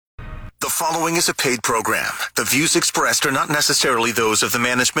The following is a paid program. The views expressed are not necessarily those of the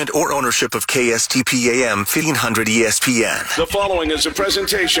management or ownership of KSTP-AM 1500 ESPN. The following is a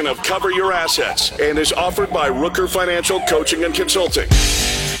presentation of Cover Your Assets and is offered by Rooker Financial Coaching and Consulting.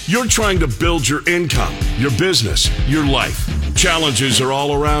 You're trying to build your income, your business, your life. Challenges are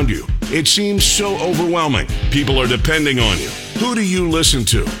all around you. It seems so overwhelming. People are depending on you. Who do you listen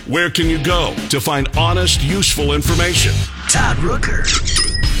to? Where can you go to find honest, useful information? Todd Rooker.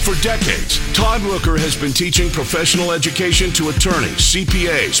 For decades, Todd Rooker has been teaching professional education to attorneys,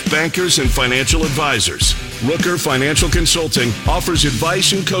 CPAs, bankers, and financial advisors. Rooker Financial Consulting offers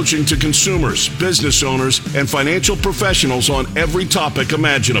advice and coaching to consumers, business owners, and financial professionals on every topic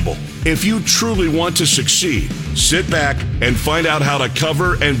imaginable. If you truly want to succeed, sit back and find out how to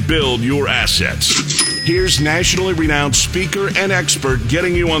cover and build your assets. Here's nationally renowned speaker and expert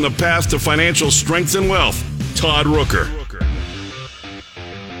getting you on the path to financial strength and wealth, Todd Rooker.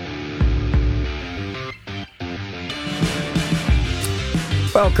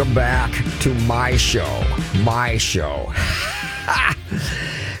 Welcome back to my show.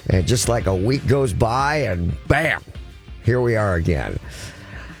 And just like a week goes by and bam, here we are again.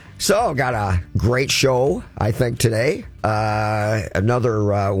 So, got a great show, I think, today.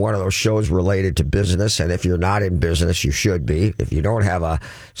 Another one of those shows related to business. And if you're not in business, you should be. If you don't have a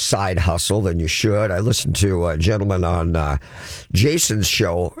side hustle, then you should. I listened to a gentleman on Jason's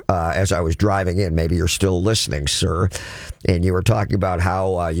show as I was driving in. Maybe you're still listening, sir. And you were talking about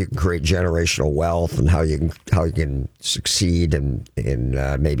how you can create generational wealth and how you can succeed in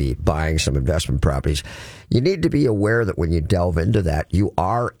maybe buying some investment properties. You need to be aware that when you delve into that, you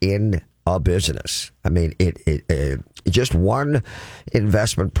are in a business. I mean, it just one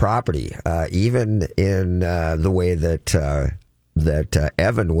investment property, even in the way that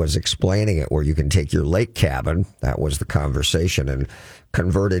Evan was explaining it, where you can take your lake cabin, that was the conversation, and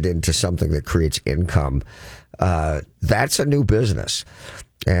convert it into something that creates income. That's a new business.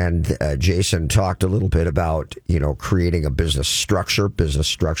 And Jason talked a little bit about, creating a business structure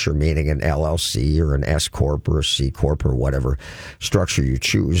meaning an LLC or an S Corp or a C Corp or whatever structure you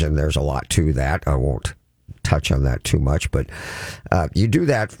choose. And there's a lot to that. I won't touch on that too much, but you do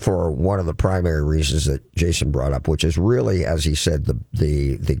that for one of the primary reasons that Jason brought up, which is really, as he said,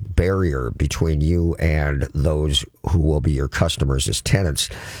 the barrier between you and those who will be your customers as tenants,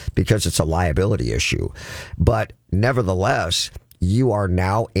 because it's a liability issue. But nevertheless, you are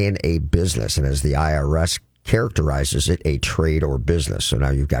now in a business, and as the IRS characterizes it, a trade or business. So now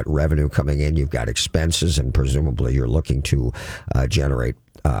you've got revenue coming in, you've got expenses, and presumably you're looking to generate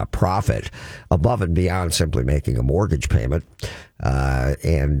profit above and beyond simply making a mortgage payment.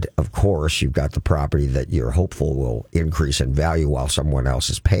 And of course, you've got the property that you're hopeful will increase in value while someone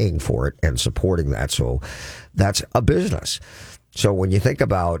else is paying for it and supporting that. So that's a business. So when you think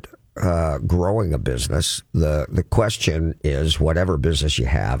about growing a business, the question is, whatever business you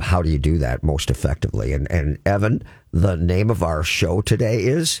have, how do you do that most effectively? And Evan, the name of our show today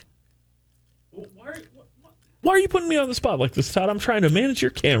is? Why are you putting me on the spot like this, Todd? I'm trying to manage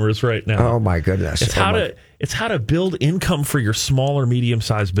your cameras right now. Oh my goodness! It's how to build income for your small or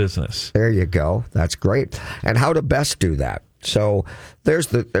medium-sized business. There you go. That's great. And how to best do that. So there's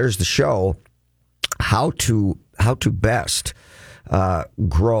the show. How to best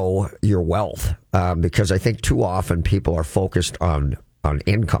grow your wealth, because I think too often people are focused on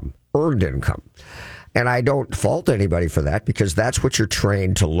income, earned income. And I don't fault anybody for that, because that's what you're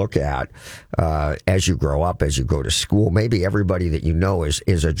trained to look at as you grow up, as you go to school. Maybe everybody that you know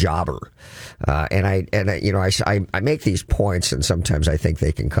is a jobber. And I make these points, and sometimes I think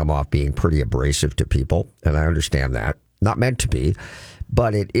they can come off being pretty abrasive to people, and I understand that. Not meant to be,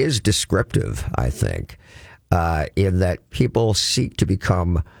 but it is descriptive, I think, in that people seek to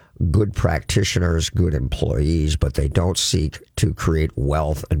become good practitioners, good employees, but they don't seek to create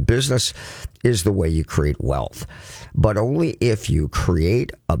wealth. And business is the way you create wealth, but only if you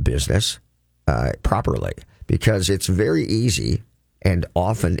create a business properly, because it's very easy, and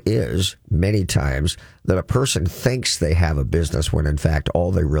often is many times, that a person thinks they have a business when in fact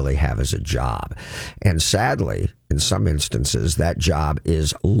all they really have is a job. And sadly, in some instances, that job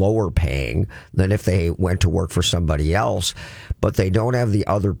is lower paying than if they went to work for somebody else, but they don't have the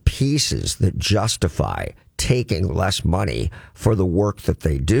other pieces that justify taking less money for the work that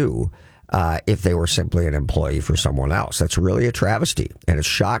they do if they were simply an employee for someone else. That's really a travesty. And it's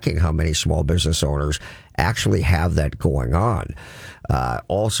shocking how many small business owners actually have that going on.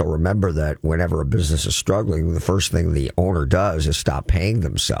 Also, remember that whenever a business is struggling, the first thing the owner does is stop paying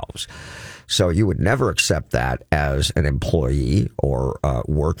themselves. So you would never accept that as an employee or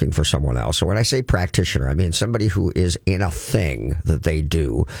working for someone else. So when I say practitioner, I mean somebody who is in a thing that they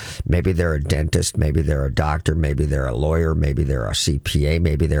do. Maybe they're a dentist, maybe they're a doctor, maybe they're a lawyer, maybe they're a CPA,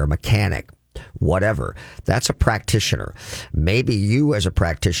 maybe they're a mechanic. Whatever. That's a practitioner. Maybe you as a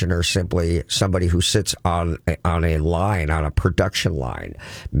practitioner are simply somebody who sits on a line, on a production line.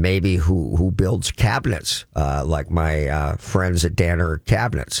 Maybe who builds cabinets, like my friends at Danner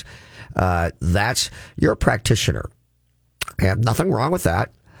Cabinets. You're a practitioner. And nothing wrong with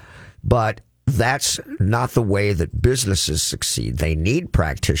that. But that's not the way that businesses succeed. They need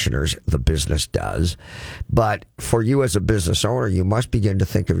practitioners, the business does. But for you as a business owner, you must begin to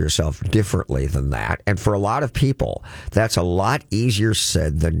think of yourself differently than that. And for a lot of people, that's a lot easier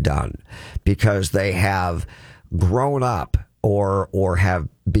said than done because they have grown up or have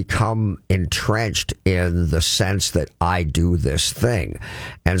become entrenched in the sense that I do this thing.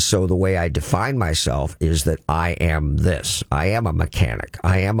 And so the way I define myself is that I am this. I am a mechanic.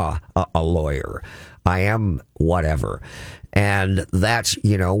 I am a lawyer. I am whatever. And that's,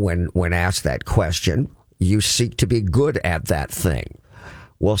 when asked that question, you seek to be good at that thing.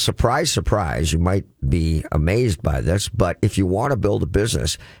 Well, surprise, surprise, you might be amazed by this, but if you want to build a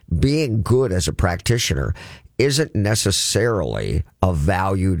business, being good as a practitioner isn't necessarily a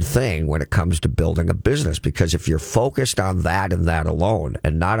valued thing when it comes to building a business, because if you're focused on that and that alone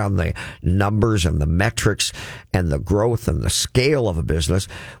and not on the numbers and the metrics and the growth and the scale of a business,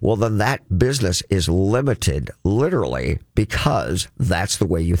 well, then that business is limited literally because that's the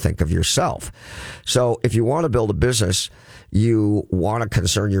way you think of yourself. So if you want to build a business, you want to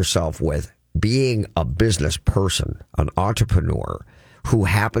concern yourself with being a business person, an entrepreneur who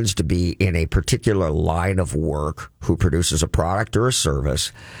happens to be in a particular line of work, who produces a product or a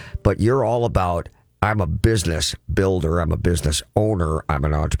service, but you're all about, I'm a business builder, I'm a business owner, I'm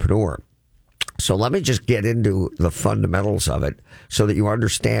an entrepreneur. So let me just get into the fundamentals of it so that you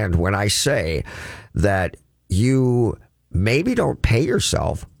understand when I say that you maybe don't pay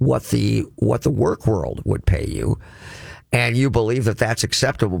yourself what the work world would pay you, and you believe that that's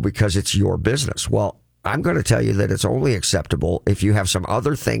acceptable because it's your business. Well, I'm going to tell you that it's only acceptable if you have some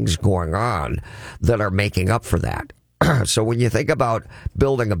other things going on that are making up for that. So when you think about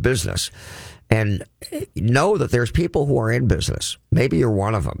building a business, and know that there's people who are in business, maybe you're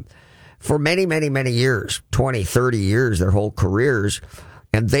one of them, for many, many, many years, 20, 30 years, their whole careers,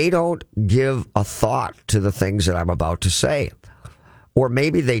 and they don't give a thought to the things that I'm about to say. Or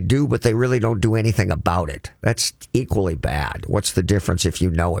maybe they do, but they really don't do anything about it. That's equally bad. What's the difference if you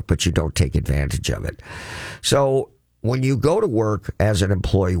know it, but you don't take advantage of it? So when you go to work as an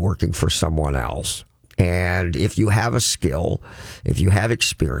employee working for someone else, and if you have a skill, if you have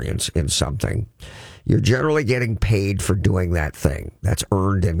experience in something, you're generally getting paid for doing that thing. That's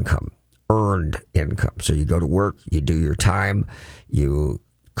earned income. Earned income. So you go to work, you do your time, you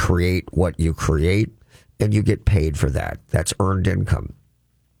create what you create, and you get paid for that. That's earned income.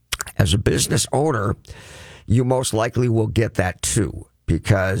 As a business owner, you most likely will get that too,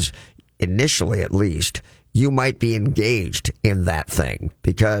 because initially at least, you might be engaged in that thing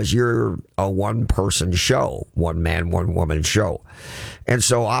because you're a one-person show, one-man, one-woman show. And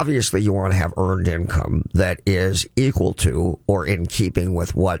so obviously you want to have earned income that is equal to or in keeping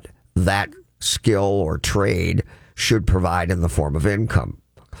with what that skill or trade should provide in the form of income.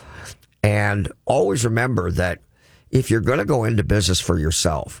 And always remember that if you're going to go into business for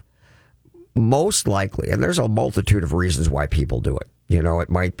yourself, most likely, and there's a multitude of reasons why people do it. It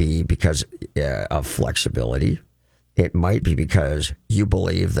might be because of flexibility. It might be because you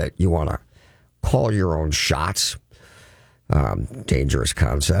believe that you want to call your own shots. Dangerous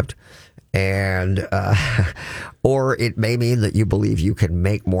concept. And or it may mean that you believe you can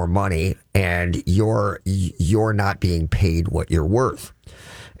make more money and you're not being paid what you're worth.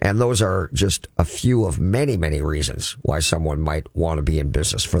 And those are just a few of many, many reasons why someone might want to be in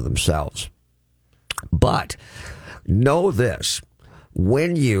business for themselves. But know this,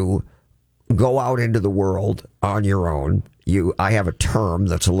 when you go out into the world on your own, I have a term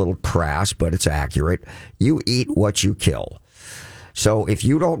that's a little crass, but it's accurate. You eat what you kill. So if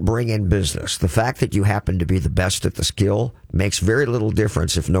you don't bring in business, the fact that you happen to be the best at the skill makes very little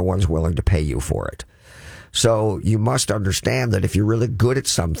difference if no one's willing to pay you for it. So you must understand that if you're really good at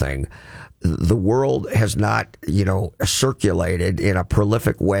something, the world has not, circulated in a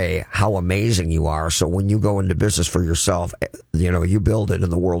prolific way how amazing you are. So when you go into business for yourself, you build it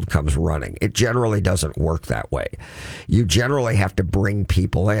and the world comes running. It generally doesn't work that way. You generally have to bring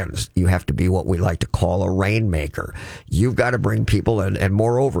people in. You have to be what we like to call a rainmaker. You've got to bring people in, and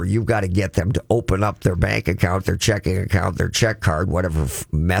moreover, you've got to get them to open up their bank account, their checking account, their check card, whatever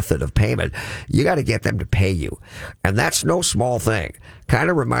method of payment. You got to get them to pay you. And that's no small thing. Kind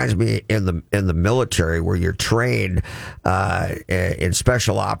of reminds me in the military where you're trained in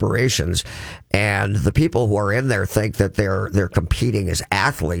special operations, and the people who are in there think that they're competing as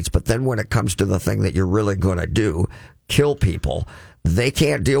athletes, but then when it comes to the thing that you're really going to do, kill people, they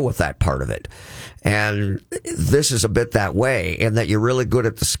can't deal with that part of it. And this is a bit that way in that you're really good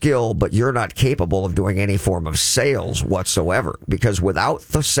at the skill, but you're not capable of doing any form of sales whatsoever, because without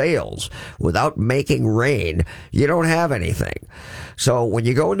the sales, without making rain, you don't have anything. So when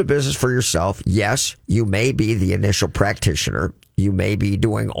you go into business for yourself, yes, you may be the initial practitioner. You may be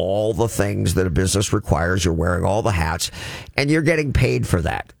doing all the things that a business requires. You're wearing all the hats, and you're getting paid for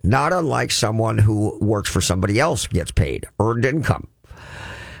that. Not unlike someone who works for somebody else gets paid, earned income.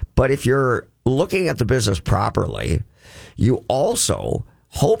 But if you're looking at the business properly, you also,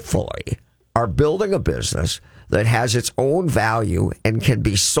 hopefully, are building a business that has its own value and can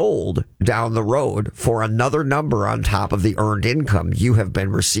be sold down the road for another number on top of the earned income you have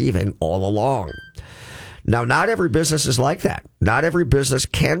been receiving all along. Now, not every business is like that. Not every business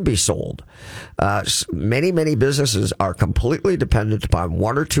can be sold. Many businesses are completely dependent upon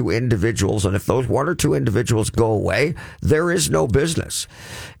one or two individuals, and if those one or two individuals go away, there is no business.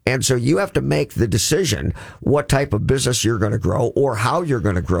 And so you have to make the decision what type of business you're going to grow or how you're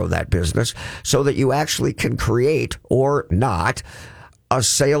going to grow that business so that you actually can create or not a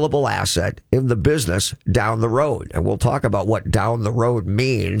saleable asset in the business down the road. And we'll talk about what down the road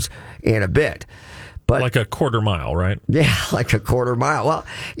means in a bit. But, like a quarter mile, right? Yeah, like a quarter mile.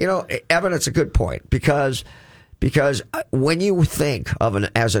 Well, Evan, it's a good point because when you think of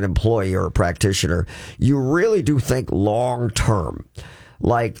as an employee or a practitioner, you really do think long term.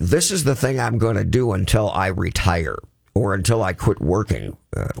 Like, this is the thing I'm going to do until I retire or until I quit working,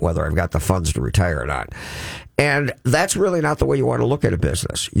 whether I've got the funds to retire or not. And that's really not the way you want to look at a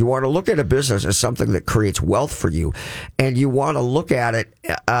business. You want to look at a business as something that creates wealth for you, and you want to look at it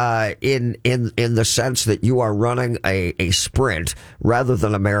in the sense that you are running a sprint rather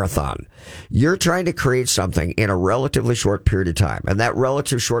than a marathon. You're trying to create something in a relatively short period of time, and that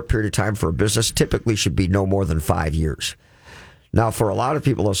relative short period of time for a business typically should be no more than 5 years. Now, for a lot of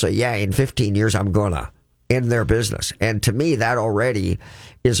people, they'll say, yeah, in 15 years, I'm going to end their business. And to me, that already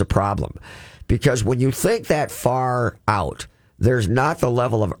is a problem. Because when you think that far out, there's not the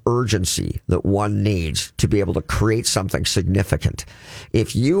level of urgency that one needs to be able to create something significant.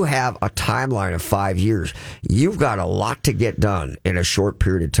 If you have a timeline of 5 years, you've got a lot to get done in a short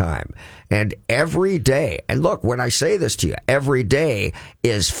period of time. And every day, and look, when I say this to you, every day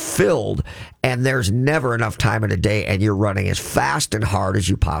is filled, and there's never enough time in a day, and you're running as fast and hard as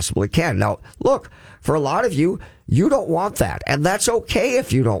you possibly can. Now, look, for a lot of you, you don't want that, and that's okay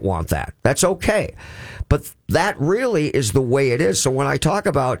if you don't want that. That's okay. But that really is the way it is. So when I talk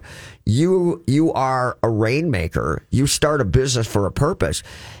about you are a rainmaker, you start a business for a purpose.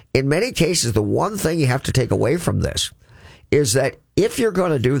 In many cases, the one thing you have to take away from this is that if you're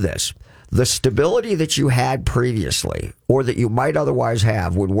going to do this, the stability that you had previously or that you might otherwise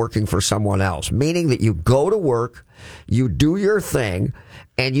have when working for someone else, meaning that you go to work, you do your thing,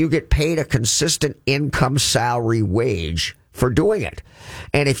 and you get paid a consistent income, salary, wage for doing it.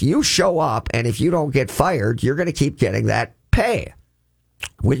 And if you show up and if you don't get fired, you're going to keep getting that pay.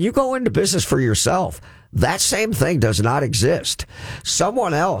 When you go into business for yourself, that same thing does not exist.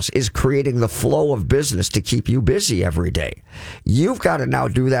 Someone else is creating the flow of business to keep you busy every day. You've got to now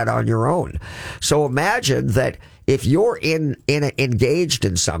do that on your own. So imagine that if you're engaged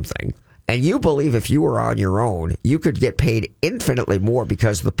in something, and you believe if you were on your own, you could get paid infinitely more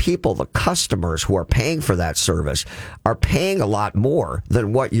because the people, the customers who are paying for that service are paying a lot more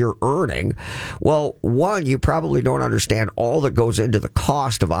than what you're earning. Well, one, you probably don't understand all that goes into the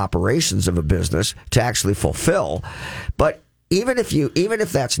cost of operations of a business to actually fulfill. But even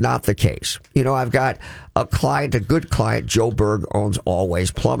if that's not the case, I've got a good client, Joe Berg, owns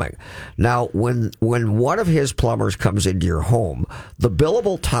Always Plumbing. Now, when one of his plumbers comes into your home, the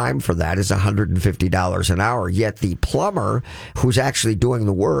billable time for that is $150 an hour, yet the plumber who's actually doing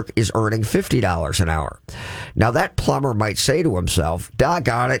the work is earning $50 an hour. Now, that plumber might say to himself,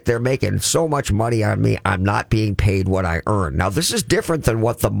 doggone it, they're making so much money on me, I'm not being paid what I earn. Now, this is different than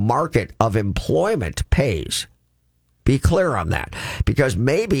what the market of employment pays. Be clear on that, because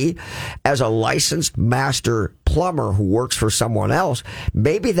maybe as a licensed master plumber who works for someone else,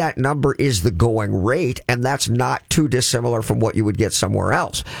 maybe that number is the going rate, and that's not too dissimilar from what you would get somewhere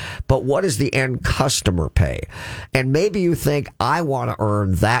else. But what does the end customer pay? And maybe you think, I want to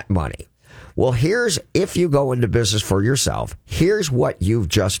earn that money. Well, if you go into business for yourself, here's what you've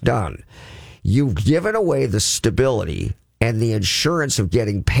just done. You've given away the stability and the insurance of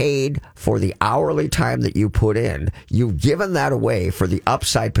getting paid for the hourly time that you put in. You've given that away for the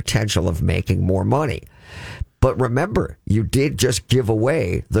upside potential of making more money. But remember, you did just give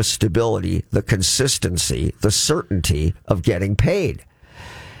away the stability, the consistency, the certainty of getting paid.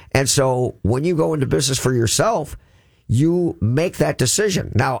 And so when you go into business for yourself, you make that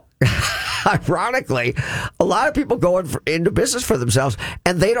decision. Now, ironically, a lot of people go into business for themselves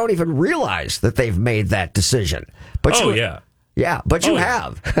and they don't even realize that they've made that decision. But yeah, but you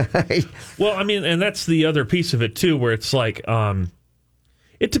have. Well, I mean, and that's the other piece of it too, where it's like,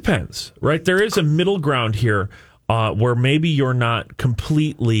 it depends, right? There is a middle ground here where maybe you're not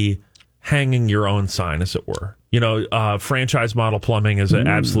completely hanging your own sign, as it were. Franchise model plumbing is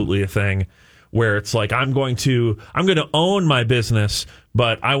absolutely a thing where it's like, I'm going to own my business,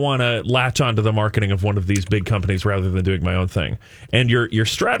 but I want to latch onto the marketing of one of these big companies rather than doing my own thing. And you're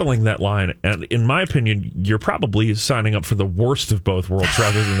straddling that line. And in my opinion, you're probably signing up for the worst of both worlds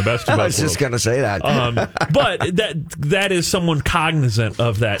rather than the best of both worlds. I was just going to say that. But that is someone cognizant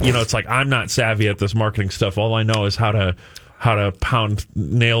of that. It's like, I'm not savvy at this marketing stuff. All I know is how to pound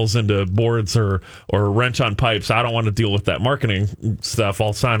nails into boards or wrench on pipes. I don't want to deal with that marketing stuff.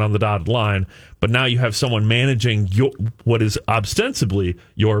 I'll sign on the dotted line. But now you have someone managing what is ostensibly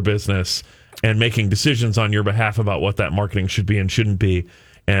your business and making decisions on your behalf about what that marketing should be and shouldn't be.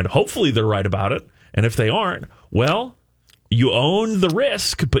 And hopefully they're right about it. And if they aren't, well, you own the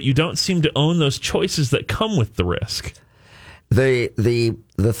risk, but you don't seem to own those choices that come with the risk. The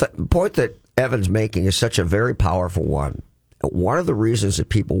point that Evan's making is such a very powerful one. One of the reasons that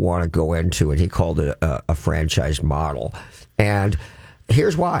people want to go into it, he called it a franchise model. And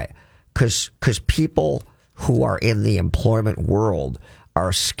here's why. Because people who are in the employment world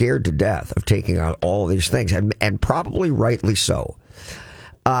are scared to death of taking on all of these things, and probably rightly so.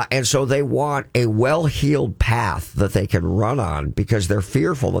 And so they want a well-heeled path that they can run on because they're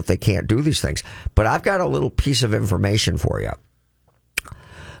fearful that they can't do these things. But I've got a little piece of information for you.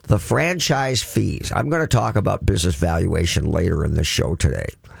 The franchise fees. I'm going to talk about business valuation later in the show today.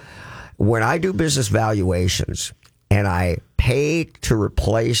 When I do business valuations and I pay to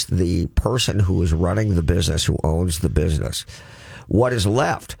replace the person who is running the business, who owns the business, what is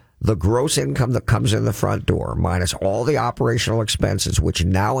left, the gross income that comes in the front door minus all the operational expenses, which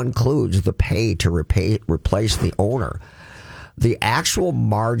now includes the pay to replace the owner, the actual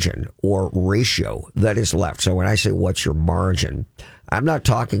margin or ratio that is left. So when I say what's your margin, I'm not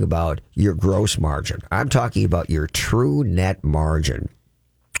talking about your gross margin. I'm talking about your true net margin.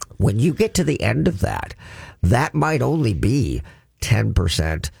 When you get to the end of that, that might only be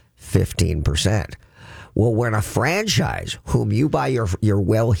 10%, 15%. Well, when a franchise, whom you buy your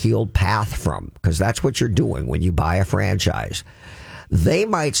well-heeled path from, because that's what you're doing when you buy a franchise, they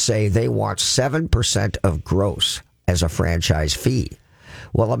might say they want 7% of gross as a franchise fee.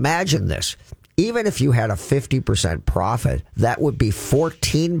 Well, imagine this. Even if you had a 50% profit, that would be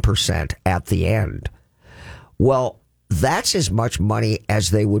 14% at the end. Well, that's as much money as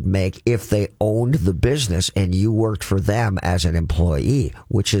they would make if they owned the business and you worked for them as an employee,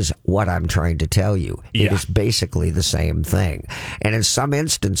 which is what I'm trying to tell you. Yeah. It is basically the same thing. And in some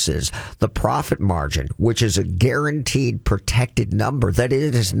instances, the profit margin, which is a guaranteed protected number, that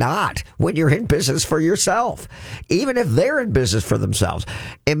it is not when you're in business for yourself. Even if they're in business for themselves,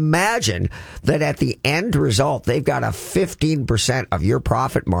 imagine that at the end result, they've got a 15% of your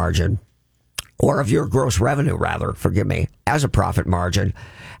profit margin, or of your gross revenue, rather, forgive me, as a profit margin.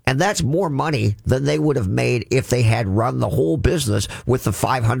 And that's more money than they would have made if they had run the whole business with the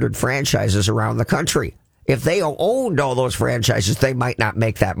 500 franchises around the country. If they owned all those franchises, they might not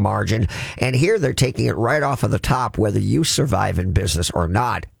make that margin. And here they're taking it right off of the top, whether you survive in business or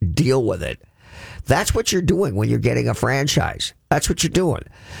not. Deal with it. That's what you're doing when you're getting a franchise. That's what you're doing.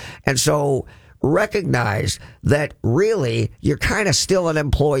 And so recognize that really you're kind of still an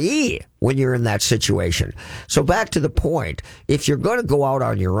employee when you're in that situation. So back to the point, if you're going to go out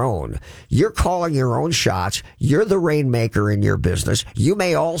on your own, you're calling your own shots. You're the rainmaker in your business. You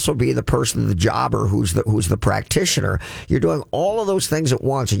may also be the person, the jobber, who's the practitioner. You're doing all of those things at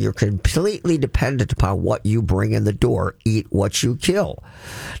once, and you're completely dependent upon what you bring in the door. Eat what you kill.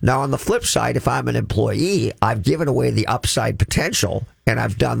 Now, on the flip side, if I'm an employee, I've given away the upside potential, and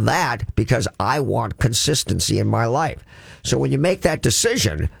I've done that because I want consistency in my life. So when you make that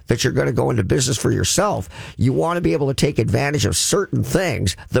decision that you're going to go into business for yourself, you want to be able to take advantage of certain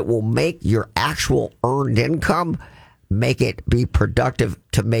things that will make your actual earned income, make it be productive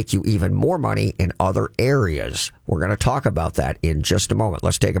to make you even more money in other areas. We're going to talk about that in just a moment.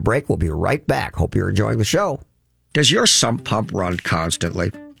 Let's take a break. We'll be right back. Hope you're enjoying the show. Does your sump pump run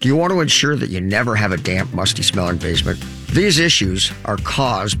constantly? Do you want to ensure that you never have a damp, musty-smelling basement? These issues are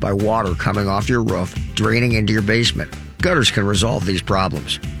caused by water coming off your roof, draining into your basement. Gutters can resolve these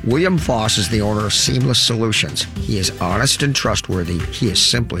problems. William Foss is the owner of Seamless Solutions. He is honest and trustworthy. He is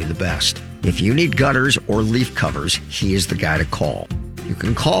simply the best. If you need gutters or leaf covers, he is the guy to call. You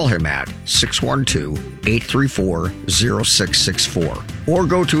can call him at 612-834-0664 or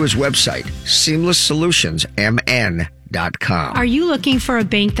go to his website, seamlesssolutionsmn.com. Are you looking for a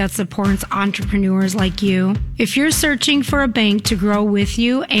bank that supports entrepreneurs like you? If you're searching for a bank to grow with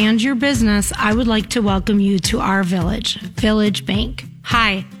you and your business, I would like to welcome you to our village, Village Bank.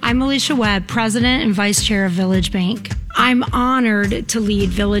 Hi, I'm Alicia Webb, President and Vice Chair of Village Bank. I'm honored to lead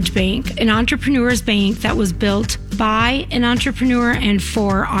Village Bank, an entrepreneur's bank that was built by an entrepreneur and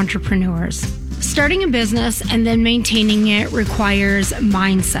for entrepreneurs. Starting a business and then maintaining it requires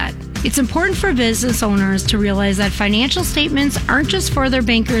mindset. It's important for business owners to realize that financial statements aren't just for their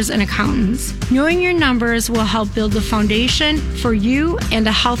bankers and accountants. Knowing your numbers will help build the foundation for you and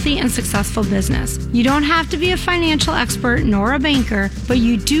a healthy and successful business. You don't have to be a financial expert nor a banker, but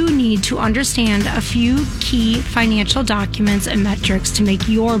you do need to understand a few key financial documents and metrics to make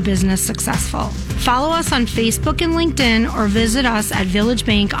your business successful. Follow us on Facebook and LinkedIn or visit us at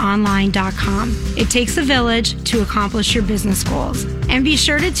villagebankonline.com. It takes a village to accomplish your business goals. And be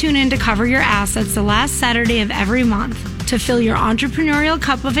sure to tune in to Cover Your Assets the last Saturday of every month to fill your entrepreneurial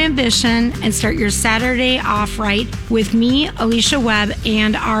cup of ambition and start your Saturday off right with me, Alicia Webb,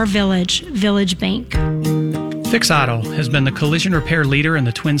 and our village, Village Bank. Fix Auto has been the collision repair leader in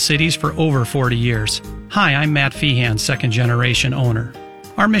the Twin Cities for over 40 years. Hi, I'm Matt Feehan, second-generation owner.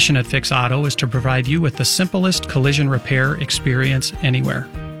 Our mission at Fix Auto is to provide you with the simplest collision repair experience anywhere.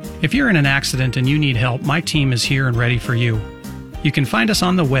 If you're in an accident and you need help, my team is here and ready for you. You can find us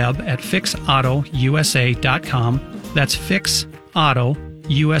on the web at fixautousa.com. That's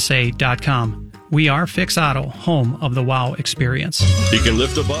fixautousa.com. We are Fix Auto, home of the WOW experience. He can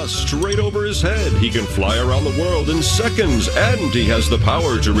lift a bus straight over his head. He can fly around the world in seconds. And he has the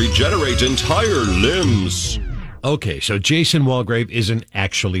power to regenerate entire limbs. Okay, so Jason Walgrave isn't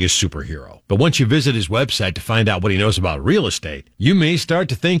actually a superhero. But once you visit his website to find out what he knows about real estate, you may start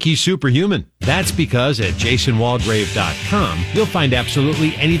to think he's superhuman. That's because at jasonwalgrave.com, you'll find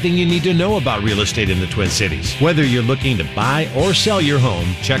absolutely anything you need to know about real estate in the Twin Cities. Whether you're looking to buy or sell your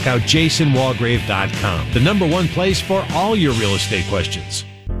home, check out jasonwalgrave.com, the #1 place for all your real estate questions.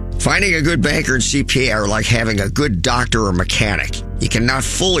 Finding a good banker and CPA are like having a good doctor or mechanic. You cannot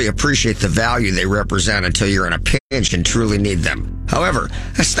fully appreciate the value they represent until you're in a pinch and truly need them. However,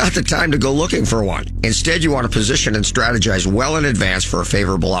 that's not the time to go looking for one. Instead, you want to position and strategize well in advance for a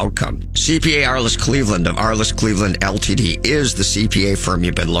favorable outcome. CPA Arliss Cleveland of Arliss Cleveland LTD is the CPA firm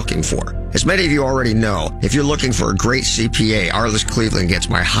you've been looking for. As many of you already know, if you're looking for a great CPA, Arliss Cleveland gets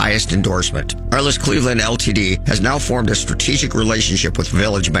my highest endorsement. Arliss Cleveland LTD has now formed a strategic relationship with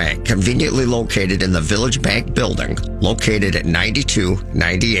Village Bank, conveniently located in the Village Bank building, located at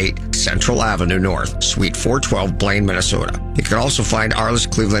 9298 Central Avenue North, Suite 412, Blaine, Minnesota. You can also find Arliss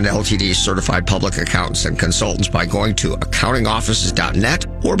Cleveland LTD certified public accountants and consultants by going to accountingoffices.net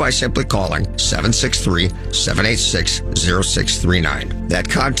or by simply calling 763-786-0639. That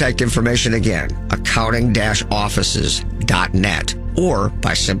contact information again, accounting-offices.net or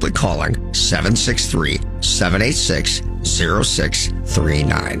by simply calling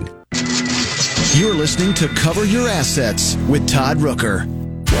 763-786-0639. You're listening to Cover Your Assets with Todd Rooker.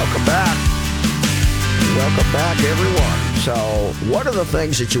 Welcome back. Welcome back, everyone. So, what are the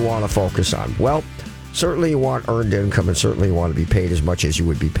things that you want to focus on? Well, certainly you want earned income, and certainly you want to be paid as much as you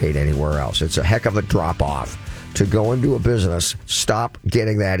would be paid anywhere else. It's a heck of a drop-off to go into a business, stop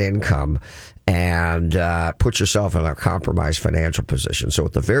getting that income, and put yourself in a compromised financial position. So,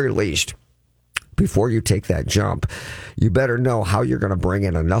 at the very least, before you take that jump, you better know how you're going to bring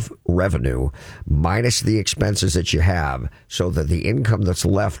in enough revenue minus the expenses that you have so that the income that's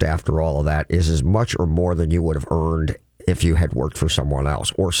left after all of that is as much or more than you would have earned if you had worked for someone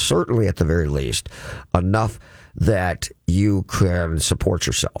else, or certainly at the very least enough that you can support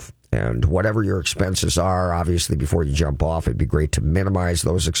yourself. And whatever your expenses are, obviously, before you jump off, it'd be great to minimize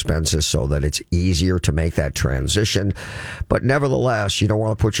those expenses so that it's easier to make that transition. But nevertheless, you don't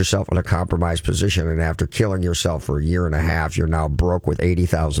want to put yourself in a compromised position. And after killing yourself for a year and a half, you're now broke with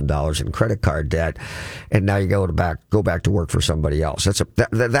 $80,000 in credit card debt. And now you go back to work for somebody else.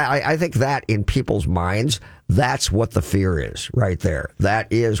 I think that in people's minds, that's what the fear is right there.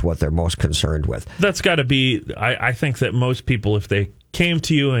 That is what they're most concerned with. That's got to be, I think that most people, if they came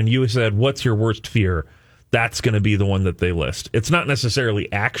to you and you said, what's your worst fear? That's going to be the one that they list. It's not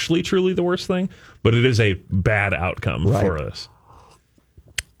necessarily actually truly the worst thing, but it is a bad outcome for us.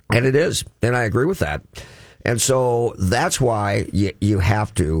 And it is. And I agree with that. And so that's why you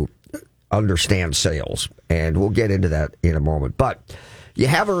have to understand sales. And we'll get into that in a moment. But you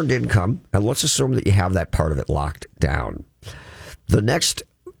have earned income, and let's assume that you have that part of it locked down. The next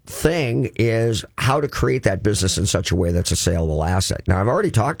thing is how to create that business in such a way that's a saleable asset. Now, I've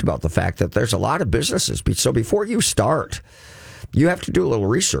already talked about the fact that there's a lot of businesses. So before you start, you have to do a little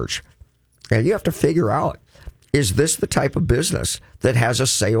research, and you have to figure out, is this the type of business that has a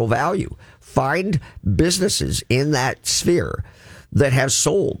sale value? Find businesses in that sphere that have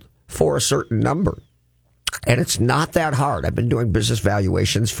sold for a certain number. And it's not that hard. I've been doing business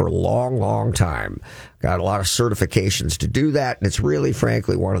valuations for a long, long time. Got a lot of certifications to do that. And it's really,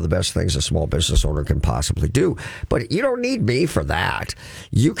 frankly, one of the best things a small business owner can possibly do. But you don't need me for that.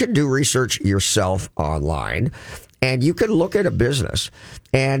 You can do research yourself online, and you can look at a business.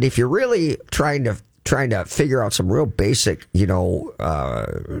 And if you're really trying to figure out some real basic,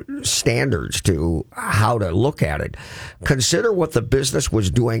 standards to how to look at it. Consider what the business was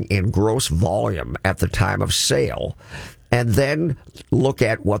doing in gross volume at the time of sale, and then look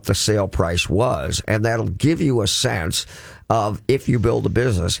at what the sale price was, and that'll give you a sense of, if you build a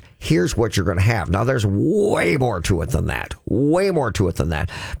business, here's what you're going to have. Now, there's way more to it than that.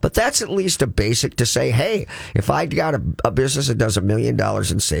 But that's at least a basic to say, hey, if I got a business that does $1 million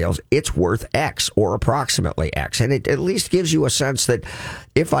in sales, it's worth X or approximately X. And it at least gives you a sense that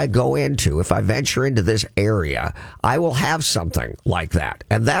if I venture into this area, I will have something like that.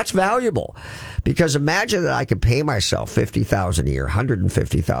 And that's valuable, because imagine that I could pay myself $50,000 a year,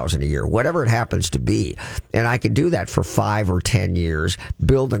 $150,000 a year, whatever it happens to be. And I could do that for 5 or 10 years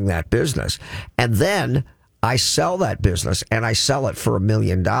building that business. And then I sell that business, and I sell it for $1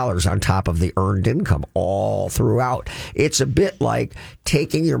 million on top of the earned income all throughout. It's a bit like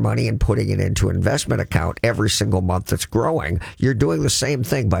taking your money and putting it into an investment account every single month that's growing. You're doing the same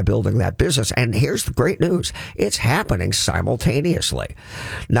thing by building that business. And here's the great news. It's happening simultaneously.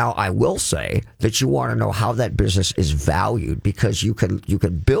 Now, I will say that you want to know how that business is valued, because you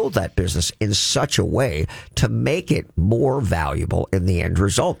can build that business in such a way to make it more valuable in the end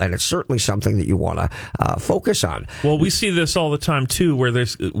result. And it's certainly something that you want to focus on. Well, we see this all the time, too, where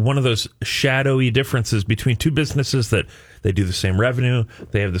there's one of those shadowy differences between two businesses that they do the same revenue,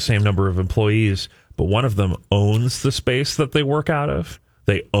 they have the same number of employees, but one of them owns the space that they work out of.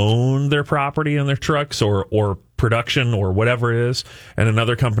 They own their property and their trucks or production or whatever it is, and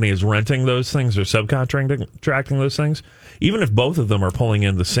another company is renting those things or subcontracting those things. Even if both of them are pulling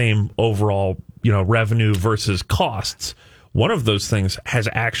in the same overall, revenue versus costs, one of those things has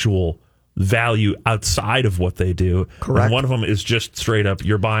actual value outside of what they do. Correct. And one of them is just straight up,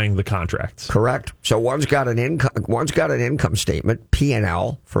 you're buying the contracts. Correct. So one's got an income statement,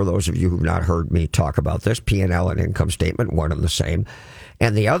 P&L, for those of you who've not heard me talk about this, P&L and income statement, one and the same.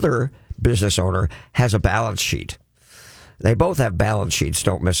 And the other business owner has a balance sheet. They both have balance sheets,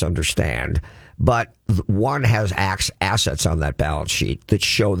 don't misunderstand. But one has assets on that balance sheet that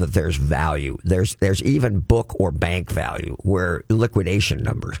show that there's value. There's even book or bank value, where liquidation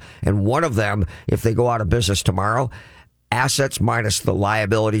numbers. And one of them, if they go out of business tomorrow, assets minus the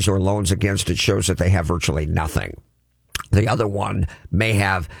liabilities or loans against it shows that they have virtually nothing. The other one may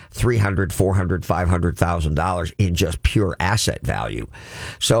have $300,000, $400,000, $500,000 in just pure asset value.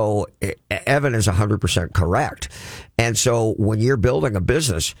 So Evan is 100% correct. And so when you're building a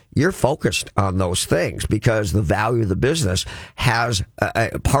business, you're focused on those things, because the value of the business has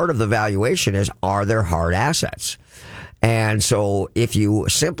part of the valuation is, are there hard assets? And so if you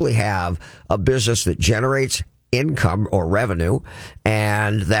simply have a business that generates income or revenue,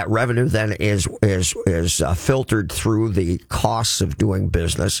 and that revenue then is filtered through the costs of doing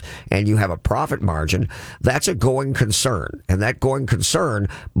business, and you have a profit margin. That's a going concern, and that going concern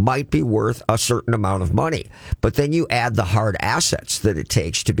might be worth a certain amount of money. But then you add the hard assets that it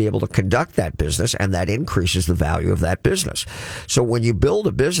takes to be able to conduct that business, and that increases the value of that business. So when you build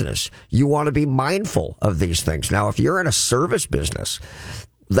a business, you want to be mindful of these things. Now, if you're in a service business,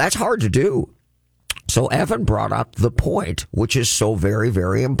 that's hard to do. So Evan brought up the point, which is so very,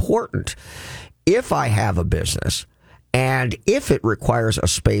 very important. If I have a business and if it requires a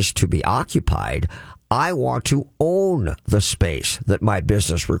space to be occupied, I want to own the space that my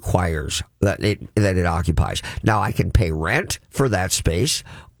business requires that it occupies. Now, I can pay rent for that space,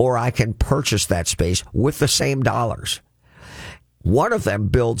 or I can purchase that space with the same dollars. One of them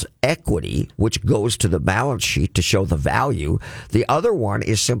builds equity, which goes to the balance sheet to show the value. The other one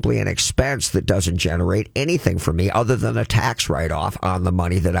is simply an expense that doesn't generate anything for me other than a tax write-off on the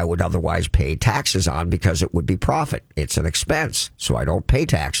money that I would otherwise pay taxes on because it would be profit. It's an expense, so I don't pay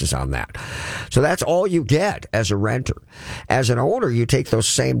taxes on that. So that's all you get as a renter. As an owner, you take those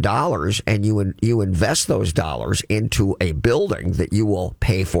same dollars and you invest those dollars into a building that you will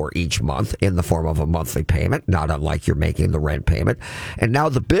pay for each month in the form of a monthly payment, not unlike you're making the rent payment. And now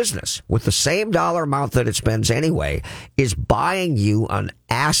the business, with the same dollar amount that it spends anyway, is buying you an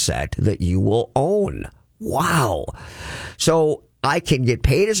asset that you will own. Wow. So I can get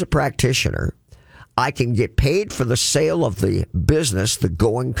paid as a practitioner. I can get paid for the sale of the business, the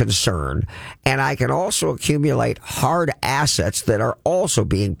going concern, and I can also accumulate hard assets that are also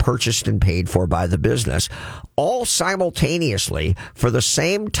being purchased and paid for by the business, all simultaneously for the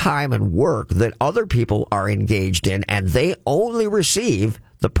same time and work that other people are engaged in, and they only receive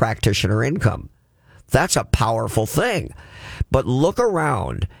the practitioner income. That's a powerful thing. But look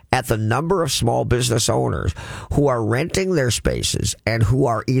around at the number of small business owners who are renting their spaces and who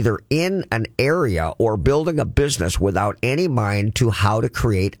are either in an area or building a business without any mind to how to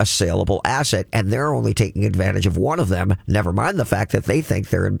create a saleable asset, and they're only taking advantage of one of them, never mind the fact that they think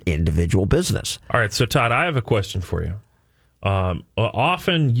they're an individual business. All right, so Todd, I have a question for you.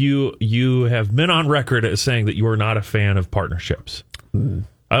 Often you have been on record as saying that you are not a fan of partnerships.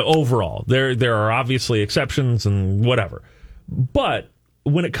 Overall, there are obviously exceptions and whatever. But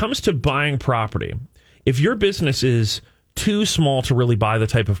when it comes to buying property, if your business is too small to really buy the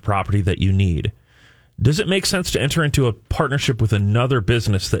type of property that you need, does it make sense to enter into a partnership with another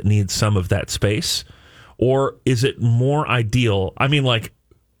business that needs some of that space? Or is it more ideal? I mean, like,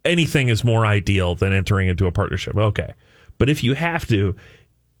 anything is more ideal than entering into a partnership. Okay. But if you have to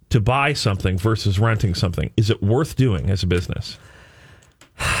buy something versus renting something, is it worth doing as a business?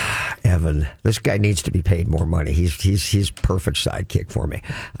 Evan, this guy needs to be paid more money. He's perfect sidekick for me.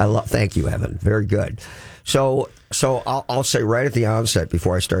 Thank you, Evan. Very good. So I'll say right at the onset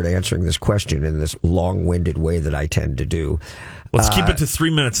before I start answering this question in this long-winded way that I tend to do. Let's keep it to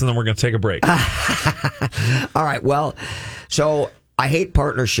 3 minutes and then we're going to take a break. All right. Well, so I hate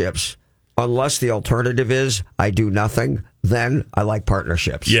partnerships unless the alternative is I do nothing. Then I like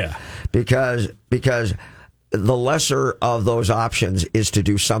partnerships. Yeah. Because the lesser of those options is to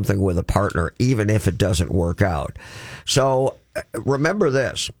do something with a partner, even if it doesn't work out. So remember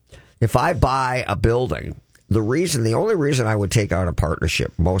this. If I buy a building, the only reason I would take out a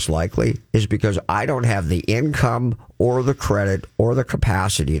partnership most likely is because I don't have the income or the credit or the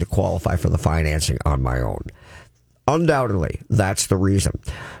capacity to qualify for the financing on my own. Undoubtedly, that's the reason.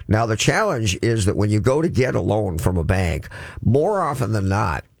 Now, the challenge is that when you go to get a loan from a bank, more often than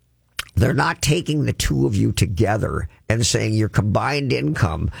not, they're not taking the two of you together and saying your combined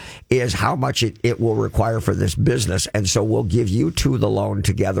income is how much it will require for this business, and so we'll give you two the loan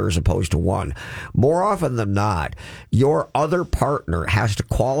together as opposed to one. More often than not, your other partner has to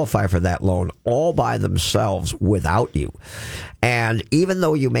qualify for that loan all by themselves without you. And even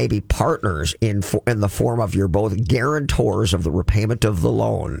though you may be partners in the form of you're both guarantors of the repayment of the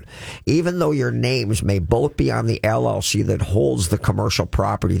loan, even though your names may both be on the LLC that holds the commercial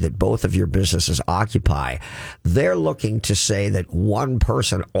property that both of your businesses occupy, they're looking to say that one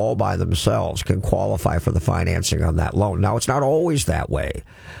person all by themselves can qualify for the financing on that loan. Now, it's not always that way,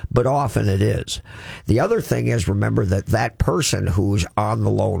 but often it is. The other thing is, remember that person who's on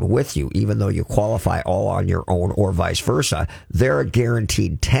the loan with you, even though you qualify all on your own or vice versa, they're a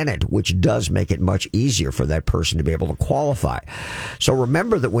guaranteed tenant, which does make it much easier for that person to be able to qualify. So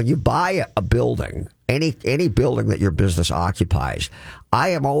remember that when you buy a building any building that your business occupies. I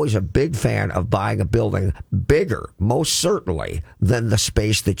am always a big fan of buying a building bigger, most certainly, than the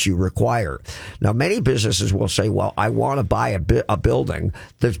space that you require. Now, many businesses will say, well, I want to buy a building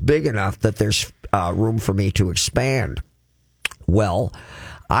that's big enough that there's room for me to expand. Well,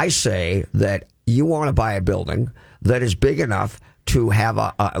 I say that you want to buy a building that is big enough to have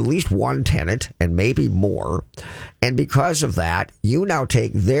at least one tenant and maybe more. And because of that, you now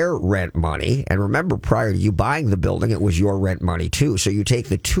take their rent money. And remember, prior to you buying the building, it was your rent money too. So you take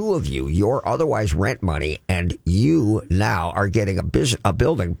the two of you, your otherwise rent money, and you now are getting a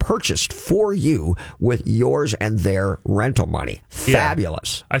building purchased for you with yours and their rental money.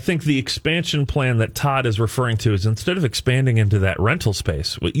 Fabulous. Yeah. I think the expansion plan that Todd is referring to is, instead of expanding into that rental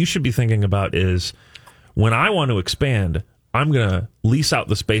space, what you should be thinking about is, when I want to expand, I'm going to lease out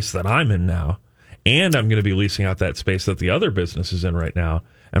the space that I'm in now, and I'm going to be leasing out that space that the other business is in right now,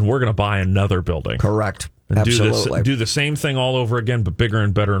 and we're going to buy another building. Correct. And Absolutely. do the same thing all over again, but bigger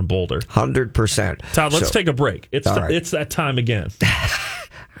and better and bolder. 100%. Todd, let's take a break. It's right. that time again.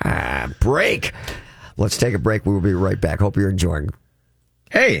 Break. Let's take a break. We will be right back. Hope you're enjoying.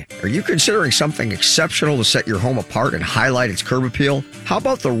 Hey, are you considering something exceptional to set your home apart and highlight its curb appeal? How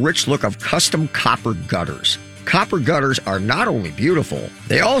about the rich look of custom copper gutters? Copper gutters are not only beautiful,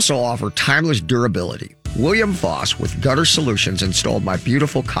 they also offer timeless durability. William Foss with Gutter Solutions installed my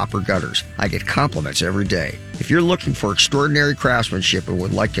beautiful copper gutters. I get compliments every day. If you're looking for extraordinary craftsmanship and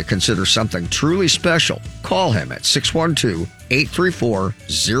would like to consider something truly special, call him at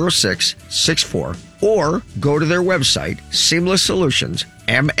 612-834-0664 or go to their website,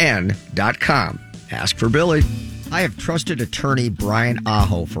 seamlesssolutionsmn.com. Ask for Billy. I have trusted attorney Brian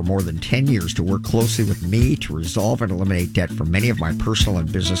Aho for more than 10 years to work closely with me to resolve and eliminate debt for many of my personal and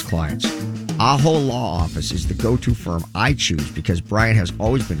business clients. Aho Law Office is the go-to firm I choose because Brian has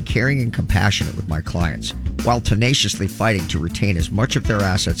always been caring and compassionate with my clients, while tenaciously fighting to retain as much of their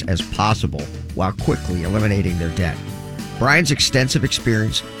assets as possible while quickly eliminating their debt. Brian's extensive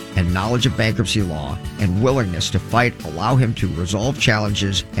experience and knowledge of bankruptcy law and willingness to fight allow him to resolve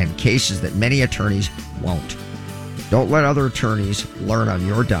challenges and cases that many attorneys won't. Don't let other attorneys learn on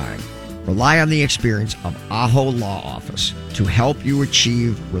your dime. Rely on the experience of Aho Law Office to help you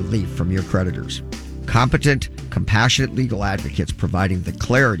achieve relief from your creditors. Competent, compassionate legal advocates providing the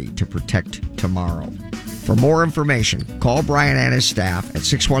clarity to protect tomorrow. For more information, call Brian and his staff at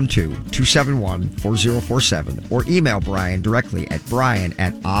 612-271-4047 or email Brian directly at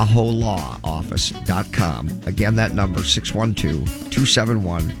brian@aholawoffice.com. Again, that number,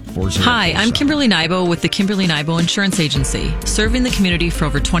 612-271-4047. Hi, I'm Kimberly Nybo with the Kimberly Nybo Insurance Agency, serving the community for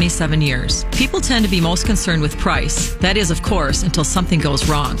over 27 years. People tend to be most concerned with price. That is, of course, until something goes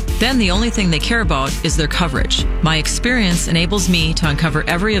wrong. Then the only thing they care about is their coverage. My experience enables me to uncover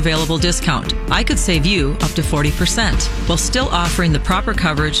every available discount. I could save you up to 40%, while still offering the proper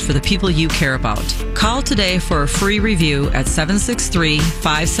coverage for the people you care about. Call today for a free review at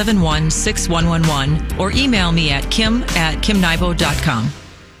 763-571-6111 or email me at kim@kimnybo.com.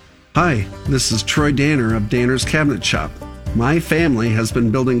 Hi, this is Troy Danner of Danner's Cabinet Shop. My family has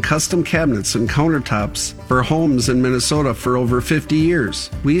been building custom cabinets and countertops for homes in Minnesota for over 50 years.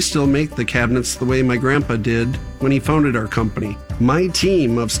 We still make the cabinets the way my grandpa did when he founded our company. My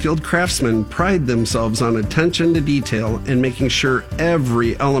team of skilled craftsmen pride themselves on attention to detail and making sure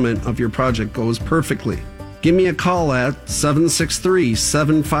every element of your project goes perfectly. Give me a call at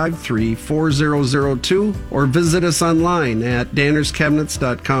 763-753-4002 or visit us online at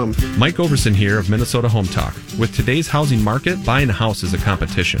dannerscabinets.com. Mike Overson here of Minnesota Home Talk. With today's housing market, buying a house is a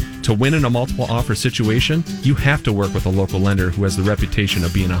competition. To win in a multiple offer situation, you have to work with a local lender who has the reputation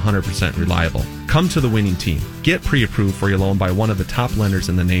of being 100% reliable. Come to the winning team. Get pre-approved for your loan by one of the top lenders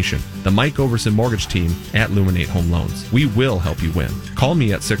in the nation, the Mike Overson Mortgage Team at Luminate Home Loans. We will help you win. Call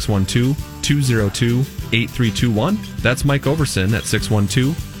me at 612-202-8321. That's Mike Overson at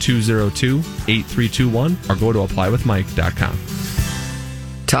 612-202-8321 or go to applywithmike.com.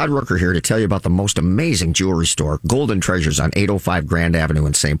 Todd Rooker here to tell you about the most amazing jewelry store, Golden Treasures on 805 Grand Avenue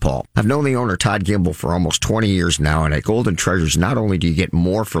in St. Paul. I've known the owner, Todd Gimble, for almost 20 years now, and at Golden Treasures, not only do you get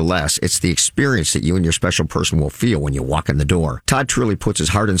more for less, it's the experience that you and your special person will feel when you walk in the door. Todd truly puts his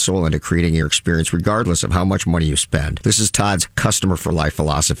heart and soul into creating your experience regardless of how much money you spend. This is Todd's customer for life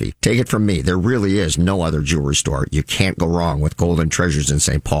philosophy. Take it from me, there really is no other jewelry store. You can't go wrong with Golden Treasures in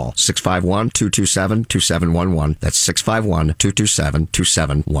St. Paul. 651-227-2711. That's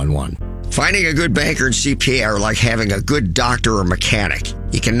 651-227-2711. Finding a good banker and CPA are like having a good doctor or mechanic.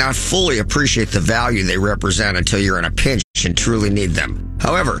 You cannot fully appreciate the value they represent until you're in a pinch and truly need them.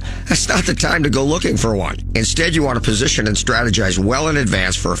 However, that's not the time to go looking for one. Instead, you want to position and strategize well in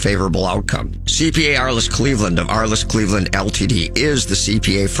advance for a favorable outcome. CPA Arliss Cleveland of Arliss Cleveland LTD is the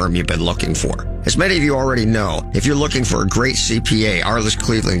CPA firm you've been looking for. As many of you already know, if you're looking for a great CPA, Arliss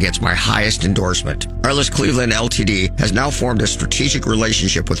Cleveland gets my highest endorsement. Arliss Cleveland LTD has now formed a strategic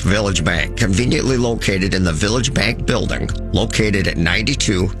relationship with Village Bank, conveniently located in the Village Bank building, located at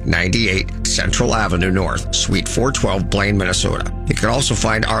 9298 Central Avenue North, Suite 412, Blaine, Minnesota. You can also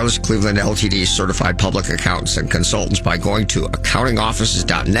find Arliss Cleveland LTD certified public accountants and consultants by going to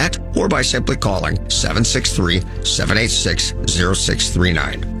accountingoffices.net or by simply calling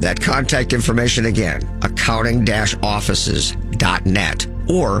 763-786-0639. That contact information again, accounting-offices.net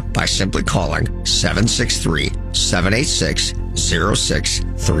or by simply calling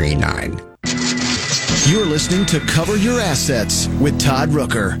 763-786-0639. You're listening to Cover Your Assets with Todd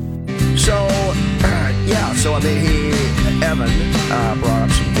Rooker. Evan brought up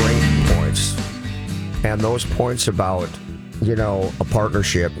some great points. And those points about, a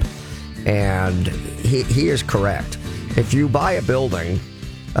partnership, and he is correct. If you buy a building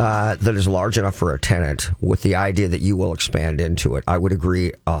that is large enough for a tenant with the idea that you will expand into it, I would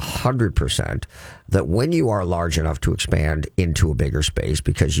agree 100% that when you are large enough to expand into a bigger space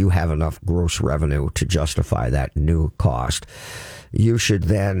because you have enough gross revenue to justify that new cost, you should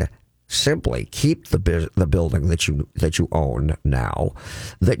then simply keep the building that you own now,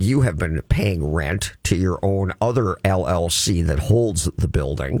 that you have been paying rent to your own other LLC that holds the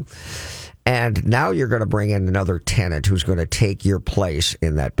building. And now you're going to bring in another tenant who's going to take your place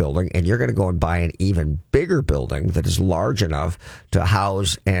in that building, and you're going to go and buy an even bigger building that is large enough to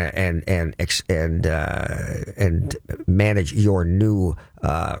house and manage your new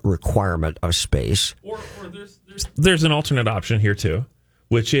requirement of space. Or there's an alternate option here too,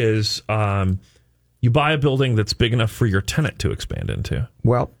 which is you buy a building that's big enough for your tenant to expand into.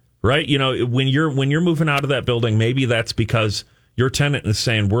 Well, right, when you're moving out of that building, maybe that's because your tenant is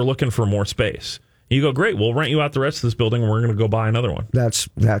saying, we're looking for more space. You go, great, we'll rent you out the rest of this building and we're going to go buy another one. That's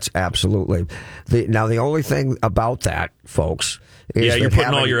absolutely. Now, the only thing about that, folks, is you're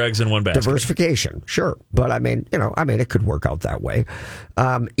putting all your eggs in one basket. Diversification, sure. But it could work out that way.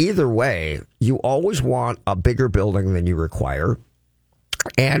 Either way, you always want a bigger building than you require.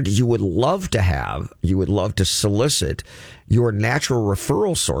 And you would love to solicit your natural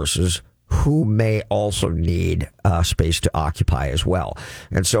referral sources who may also need space to occupy as well.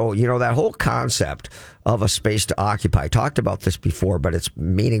 And so, that whole concept of a space to occupy, I talked about this before, but it's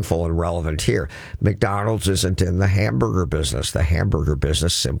meaningful and relevant here. McDonald's isn't in the hamburger business. The hamburger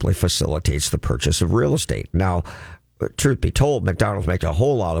business simply facilitates the purchase of real estate. Now, truth be told, McDonald's makes a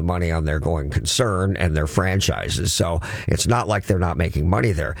whole lot of money on their going concern and their franchises, so it's not like they're not making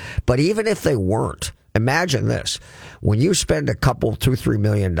money there. But even if they weren't, imagine this. When you spend $2-3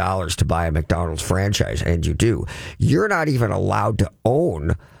 million to buy a McDonald's franchise, and you do, you're not even allowed to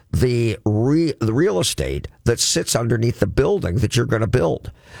own the real estate that sits underneath the building that you're going to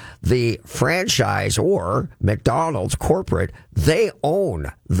build. The franchise or McDonald's corporate, they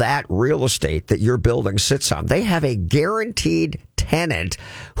own that real estate that your building sits on. They have a guaranteed tenant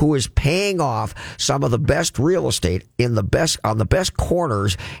who is paying off some of the best real estate on the best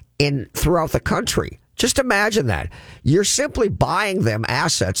corners throughout the country. Just imagine that. You're simply buying them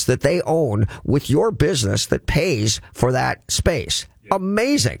assets that they own with your business that pays for that space.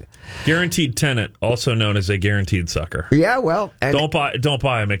 Amazing. Guaranteed tenant, also known as a guaranteed sucker. Yeah, well, don't buy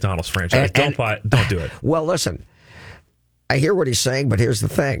a McDonald's franchise. Don't do it. Well, listen, I hear what he's saying, but here's the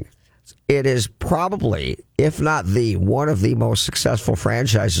thing. It is probably, if not one of the most successful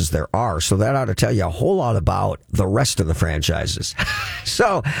franchises there are. So that ought to tell you a whole lot about the rest of the franchises.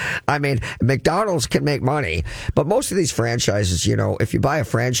 So, McDonald's can make money, but most of these franchises, if you buy a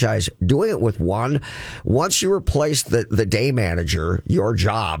franchise, doing it with one, once you replace the day manager, your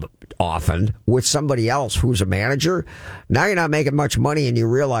job often, with somebody else who's a manager, now you're not making much money, and you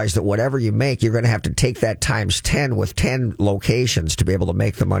realize that whatever you make, you're going to have to take that times 10 with 10 locations to be able to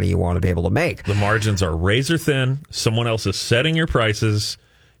make the money you want to be able to make. The margins are razor thin. Someone else is setting your prices.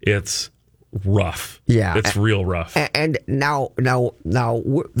 It's rough. Yeah. It's real rough. And now,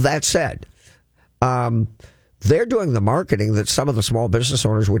 that said, they're doing the marketing that some of the small business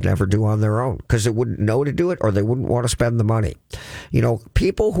owners would never do on their own because they wouldn't know to do it or they wouldn't want to spend the money.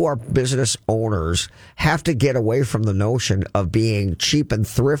 People who are business owners have to get away from the notion of being cheap and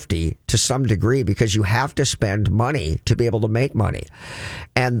thrifty to some degree because you have to spend money to be able to make money.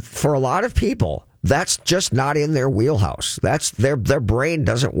 And for a lot of people, That's just not in their wheelhouse. That's their brain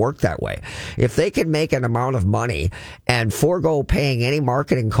doesn't work that way. If they can make an amount of money and forego paying any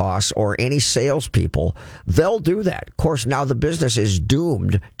marketing costs or any salespeople, they'll do that. Of course, now the business is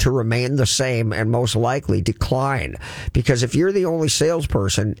doomed to remain the same and most likely decline. Because if you're the only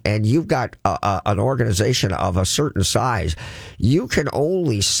salesperson and you've got an organization of a certain size, you can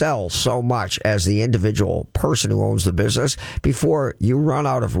only sell so much as the individual person who owns the business before you run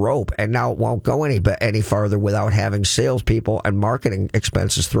out of rope, and now it won't go any farther without having salespeople and marketing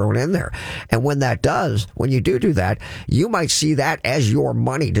expenses thrown in there. And when you do that, you might see that as your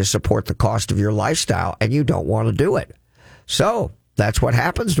money to support the cost of your lifestyle, and you don't want to do it. So that's what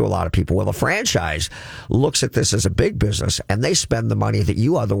happens to a lot of people. Well, a franchise looks at this as a big business, and they spend the money that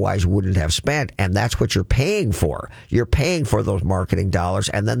you otherwise wouldn't have spent, and that's what you're paying for. You're paying for those marketing dollars,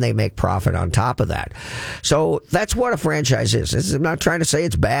 and then they make profit on top of that. So that's what a franchise is. I'm not trying to say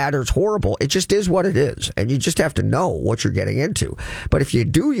it's bad or it's horrible. It just is what it is, and you just have to know what you're getting into. But if you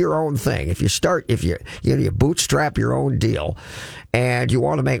do your own thing, if you bootstrap your own deal, and you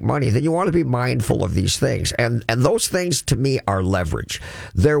want to make money, then you want to be mindful of these things. And those things, to me, are leverage.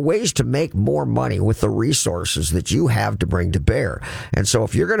 They're ways to make more money with the resources that you have to bring to bear. And so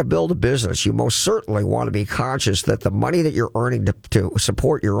if you're going to build a business, you most certainly want to be conscious that the money that you're earning to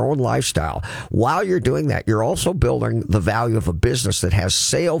support your own lifestyle, while you're doing that, you're also building the value of a business that has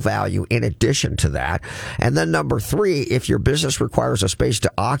sale value in addition to that. And then number 3, if your business requires a space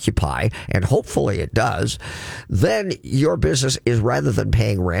to occupy, and hopefully it does, then your business is, rather than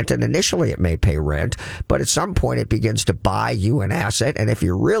paying rent, and initially it may pay rent, but at some point it begins to buy you an asset, and if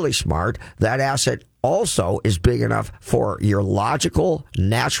you're really smart, that asset also is big enough for your logical,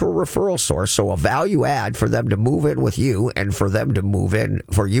 natural referral source, so a value add for them to move in with you and for them to move in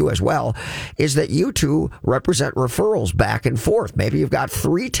for you as well, is that you two represent referrals back and forth. Maybe you've got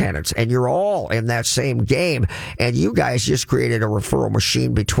 3 tenants and you're all in that same game, and you guys just created a referral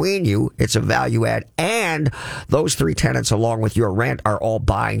machine between you. It's a value add, and those 3 tenants along with your rent are all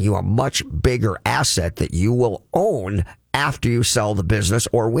buying you a much bigger asset that you will own after you sell the business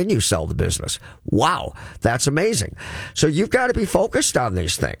or when you sell the business. Wow, that's amazing. So you've got to be focused on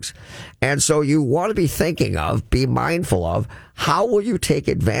these things. And so you want to be mindful of, how will you take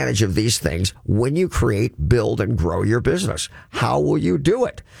advantage of these things when you create, build, and grow your business? How will you do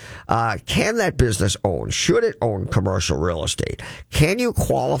it? Can that business should it own commercial real estate? Can you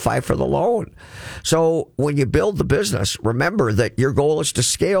qualify for the loan? So when you build the business, remember that your goal is to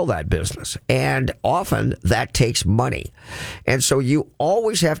scale that business. And often that takes money. And so you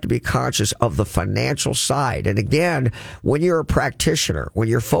always have to be conscious of the financial side. And again, when you're a practitioner, when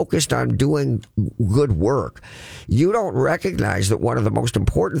you're focused on doing good work, you don't recognize that one of the most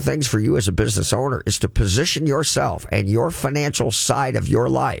important things for you as a business owner is to position yourself and your financial side of your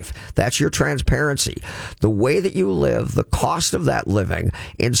life. That's your transparency. The way that you live, the cost of that living,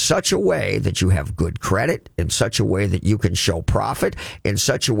 in such a way that you have good credit, in such a way that you can show profit, in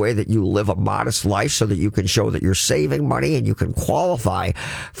such a way that you live a modest life so that you can show that you're saving money and you can qualify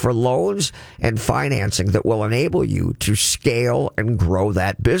for loans and financing that will enable you to scale and grow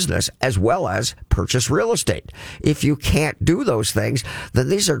that business as well as purchase real estate. If you can't do those things, then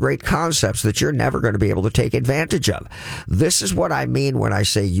these are great concepts that you're never going to be able to take advantage of. This is what I mean when I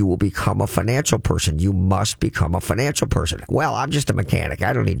say you will become a financial person. You must become a financial person. Well, I'm just a mechanic.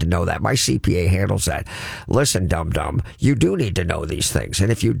 I don't need to know that. My CPA handles that. Listen, dum-dum, you do need to know these things.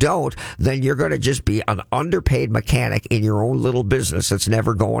 And if you don't, then you're going to just be an underpaid mechanic in your own little business that's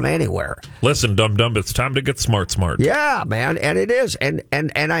never going anywhere. Listen, dum-dum, it's time to get smart. Yeah, man, and it is. And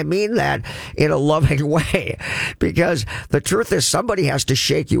I mean that in a loving way, because the truth is somebody has to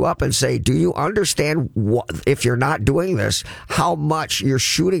shake you up and say, do you understand if you're not doing this, how much you're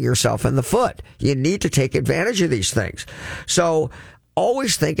shooting yourself in the foot? You need to take advantage of these things. So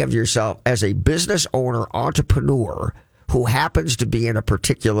always think of yourself as a business owner, entrepreneur who happens to be in a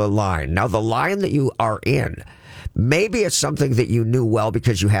particular line. Now, the line that you are in, maybe it's something that you knew well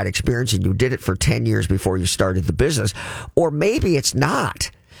because you had experience and you did it for 10 years before you started the business, or maybe it's not.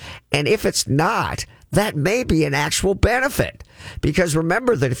 And if it's not, that may be an actual benefit. Because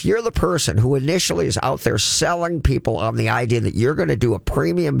remember that if you're the person who initially is out there selling people on the idea that you're going to do a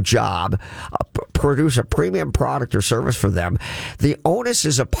premium job, produce a premium product or service for them, the onus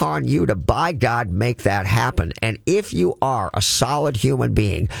is upon you to, by God, make that happen. And if you are a solid human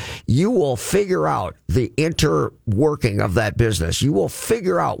being, you will figure out the interworking of that business. You will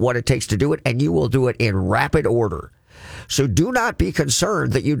figure out what it takes to do it, and you will do it in rapid order. So do not be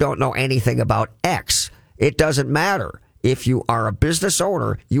concerned that you don't know anything about X. It doesn't matter. If you are a business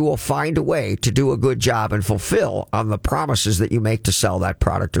owner, you will find a way to do a good job and fulfill on the promises that you make to sell that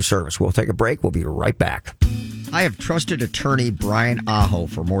product or service. We'll take a break. We'll be right back. I have trusted attorney Brian Aho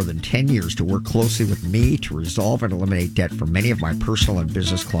for more than 10 years to work closely with me to resolve and eliminate debt for many of my personal and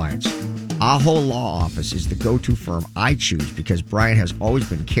business clients. Aho Law Office is the go-to firm I choose because Brian has always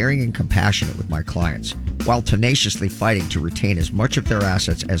been caring and compassionate with my clients, while tenaciously fighting to retain as much of their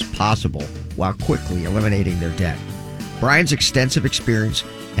assets as possible while quickly eliminating their debt. Brian's extensive experience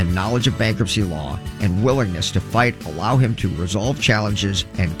and knowledge of bankruptcy law and willingness to fight allow him to resolve challenges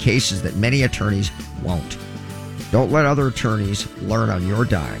and cases that many attorneys won't. Don't let other attorneys learn on your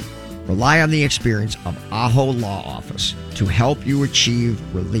dime. Rely on the experience of Aho Law Office to help you achieve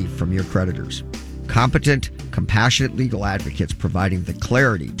relief from your creditors. Competent, compassionate legal advocates providing the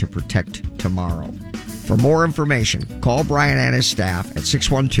clarity to protect tomorrow. For more information, call Brian and his staff at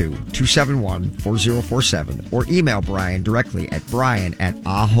 612-271-4047 or email Brian directly at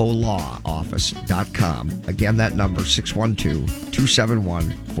brian@aholawoffice.com. Again, that number,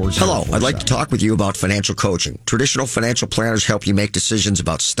 612-271-4047. Hello, I'd like to talk with you about financial coaching. Traditional financial planners help you make decisions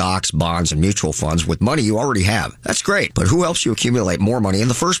about stocks, bonds, and mutual funds with money you already have. That's great, but who helps you accumulate more money in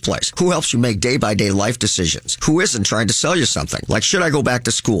the first place? Who helps you make day-by-day life decisions? Who isn't trying to sell you something? Like, should I go back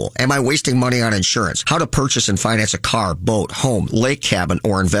to school? Am I wasting money on insurance? How to purchase and finance a car, boat, home, lake cabin,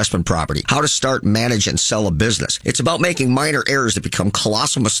 or investment property. How to start, manage, and sell a business. It's about making minor errors that become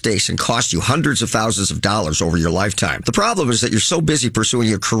colossal mistakes and cost you hundreds of thousands of dollars over your lifetime. The problem is that you're so busy pursuing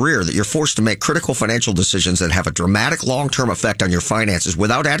your career that you're forced to make critical financial decisions that have a dramatic long-term effect on your finances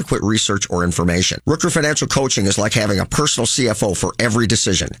without adequate research or information. Rooker Financial Coaching is like having a personal CFO for every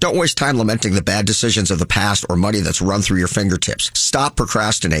decision. Don't waste time lamenting the bad decisions of the past or money that's run through your fingertips. Stop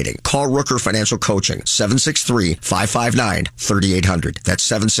procrastinating. Call Rooker Financial Coaching, 763-559-3800. That's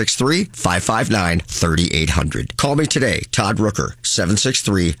 763-559-3800. Call me today, Todd Rooker,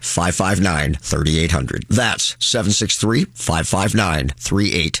 763-559-3800. That's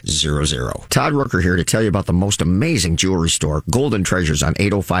 763-559-3800. Todd Rooker here to tell you about the most amazing jewelry store, Golden Treasures on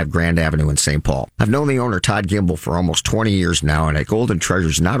 805 Grand Avenue in St. Paul. I've known the owner, Todd Gimble, for almost 20 years now, and at Golden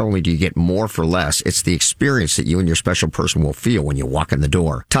Treasures, not only do you get more for less, it's the experience that you and your special person will feel when you walk in the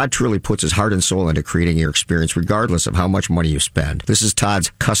door. Todd truly puts his heart and soul into creating your experience regardless of how much money you spend. This is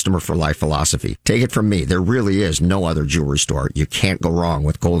Todd's customer for life philosophy. Take it from me, there really is no other jewelry store. You can't go wrong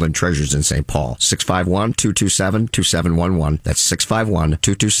with Golden Treasures in St. Paul. 651-227-2711. That's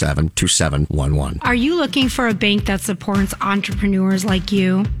 651-227-2711. Are you looking for a bank that supports entrepreneurs like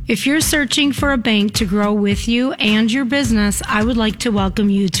you? If you're searching for a bank to grow with you and your business, I would like to welcome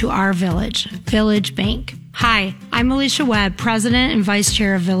you to our village, Village Bank. Hi, I'm Alicia Webb, President and Vice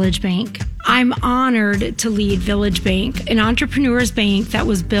Chair of Village Bank. I'm honored to lead Village Bank, an entrepreneur's bank that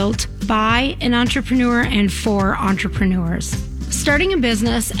was built by an entrepreneur and for entrepreneurs. Starting a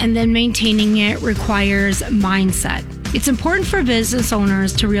business and then maintaining it requires mindset. It's important for business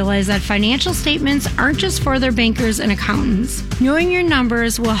owners to realize that financial statements aren't just for their bankers and accountants. Knowing your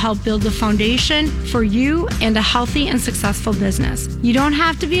numbers will help build the foundation for you and a healthy and successful business. You don't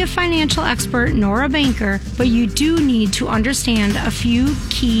have to be a financial expert nor a banker, but you do need to understand a few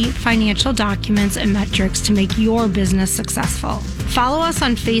key financial documents and metrics to make your business successful. Follow us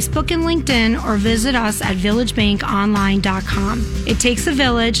on Facebook and LinkedIn or visit us at villagebankonline.com. It takes a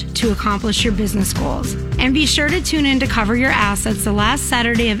village to accomplish your business goals. And be sure to tune in to Cover Your Assets the last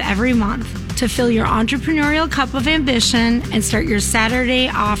Saturday of every month to fill your entrepreneurial cup of ambition and start your Saturday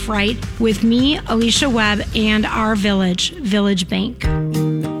off right with me, Alicia Webb, and our village, Village Bank.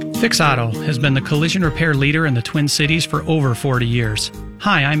 Fix Auto has been the collision repair leader in the Twin Cities for over 40 years.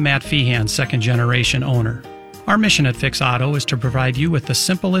 Hi, I'm Matt Feehan, second-generation owner. Our mission at Fix Auto is to provide you with the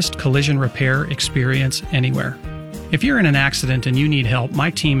simplest collision repair experience anywhere. If you're in an accident and you need help, my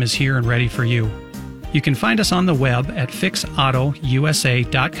team is here and ready for you. You can find us on the web at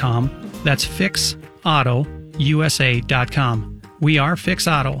fixautousa.com. That's fixautousa.com. We are Fix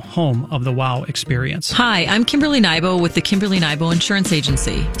Auto, home of the WOW experience. Hi, I'm Kimberly Nybo with the Kimberly Nybo Insurance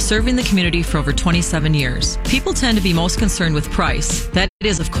Agency, serving the community for over 27 years. People tend to be most concerned with price. That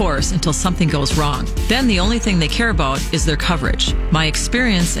is, of course, until something goes wrong. Then the only thing they care about is their coverage. My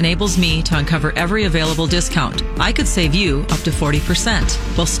experience enables me to uncover every available discount. I could save you up to 40%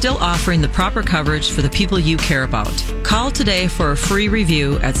 while still offering the proper coverage for the people you care about. Call today for a free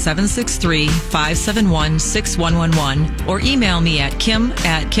review at 763-571-6111 or email me at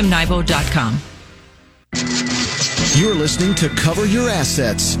kim@kimnybo.com. You're listening to Cover Your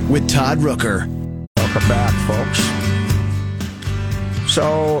Assets with Todd Rooker. Welcome back, folks.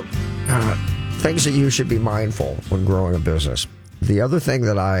 So, things that you should be mindful when growing a business. The other thing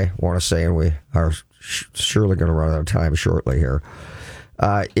that I want to say, and we are surely going to run out of time shortly here,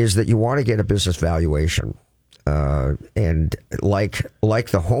 is that you want to get a business valuation. And like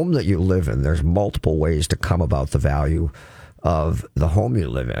the home that you live in, there's multiple ways to come about the value of the home you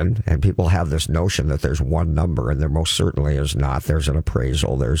live in. And people have this notion that there's one number, and there most certainly is not. There's an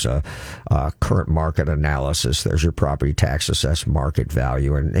appraisal. There's a current market analysis. There's your property tax assessed market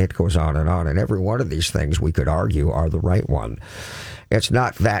value. And it goes on. And every one of these things we could argue are the right one. It's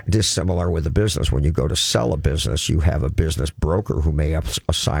not that dissimilar with a business. When you go to sell a business, you have a business broker who may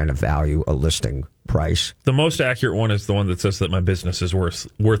assign a value, a listing price. The most accurate one is the one that says that my business is worth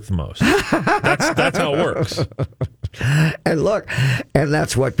the most. That's how it works. And look, and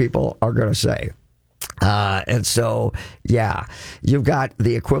that's what people are going to say. And so, yeah, you've got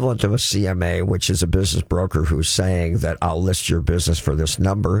the equivalent of a CMA, which is a business broker who's saying that I'll list your business for this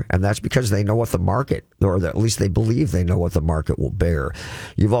number. And that's because they know what the market, or at least they believe they know what the market will bear.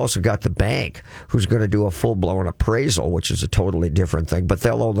 You've also got the bank who's going to do a full-blown appraisal, which is a totally different thing, but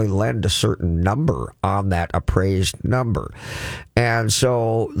they'll only lend a certain number on that appraised number. And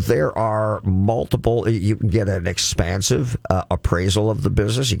so there are multiple, you can get an expansive appraisal of the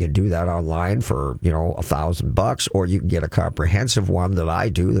business. You can do that online for, $1,000, or you can get a comprehensive one that I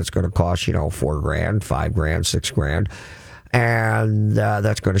do that's going to cost, $4,000, $5,000, $6,000. And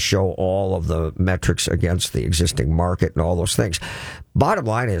that's going to show all of the metrics against the existing market and all those things. Bottom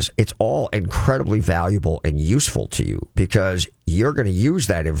line is, it's all incredibly valuable and useful to you because you're going to use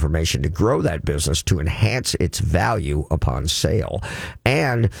that information to grow that business, to enhance its value upon sale,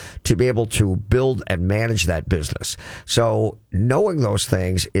 and to be able to build and manage that business. So knowing those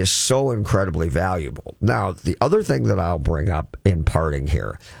things is so incredibly valuable. Now, the other thing that I'll bring up in parting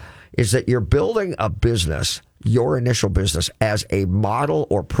here is that you're building a business, your initial business, as a model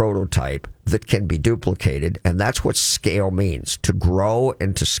or prototype that can be duplicated. And that's what scale means, to grow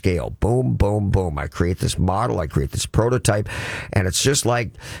and to scale. Boom, boom, boom. I create this model. I create this prototype. And it's just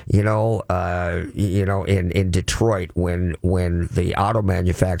like, in Detroit, when the auto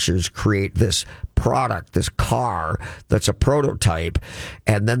manufacturers create this product, this car that's a prototype,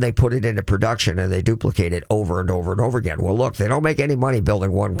 and then they put it into production and they duplicate it over and over and over again. Well, look, they don't make any money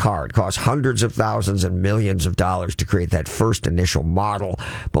building one car. It costs hundreds of thousands and millions of dollars to create that first initial model.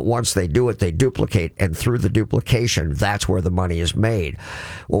 But once they do it, they duplicate, and through the duplication, that's where the money is made.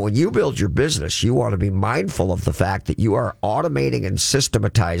 Well, when you build your business, you want to be mindful of the fact that you are automating and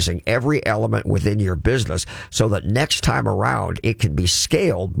systematizing every element within your business so that next time around, it can be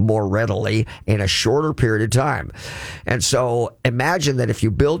scaled more readily in a shorter period of time. And so imagine that if you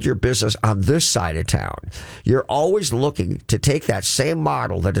build your business on this side of town, you're always looking to take that same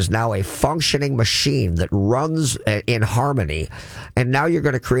model that is now a functioning machine that runs in harmony, and now you're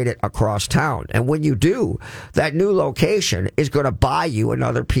going to create it across town. And when you do, that new location is going to buy you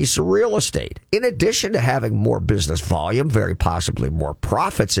another piece of real estate. In addition to having more business volume, very possibly more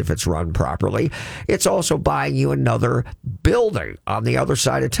profits if it's run properly, it's also buying you another building on the other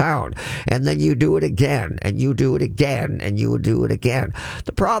side of town. And then you do it again, and you do it again, and you do it again.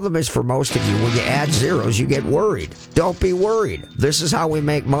 The problem is, for most of you, when you add zeros, you get worried. Don't be worried. This is how we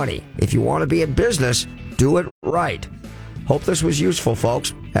make money. If you want to be in business, do it right. Hope this was useful,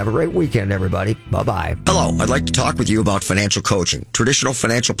 folks. Have a great weekend, everybody. Bye-bye. Hello, I'd like to talk with you about financial coaching. Traditional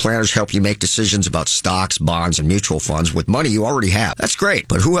financial planners help you make decisions about stocks, bonds, and mutual funds with money you already have. That's great,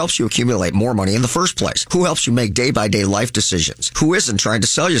 but who helps you accumulate more money in the first place? Who helps you make day-by-day life decisions? Who isn't trying to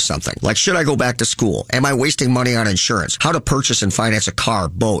sell you something? Like, should I go back to school? Am I wasting money on insurance? How to purchase and finance a car,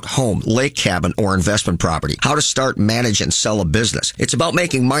 boat, home, lake cabin, or investment property? How to start, manage, and sell a business? It's about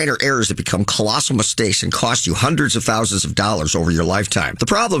making minor errors that become colossal mistakes and cost you hundreds of thousands of dollars over your lifetime. The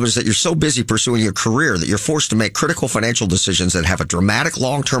problem is that you're so busy pursuing your career that you're forced to make critical financial decisions that have a dramatic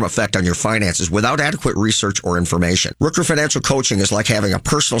long-term effect on your finances without adequate research or information. Rooker Financial Coaching is like having a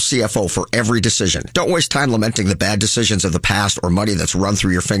personal CFO for every decision. Don't waste time lamenting the bad decisions of the past or money that's run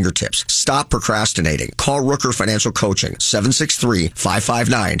through your fingertips. Stop procrastinating. Call Rooker Financial Coaching,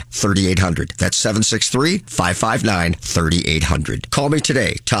 763-559-3800. That's 763-559-3800. Call me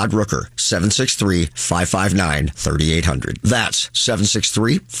today, Todd Rooker, 763-559-3800. That's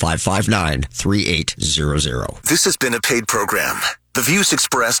 763-559-3800. This has been a paid program. The views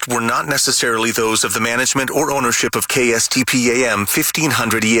expressed were not necessarily those of the management or ownership of KSTP AM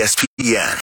 1500 ESPN.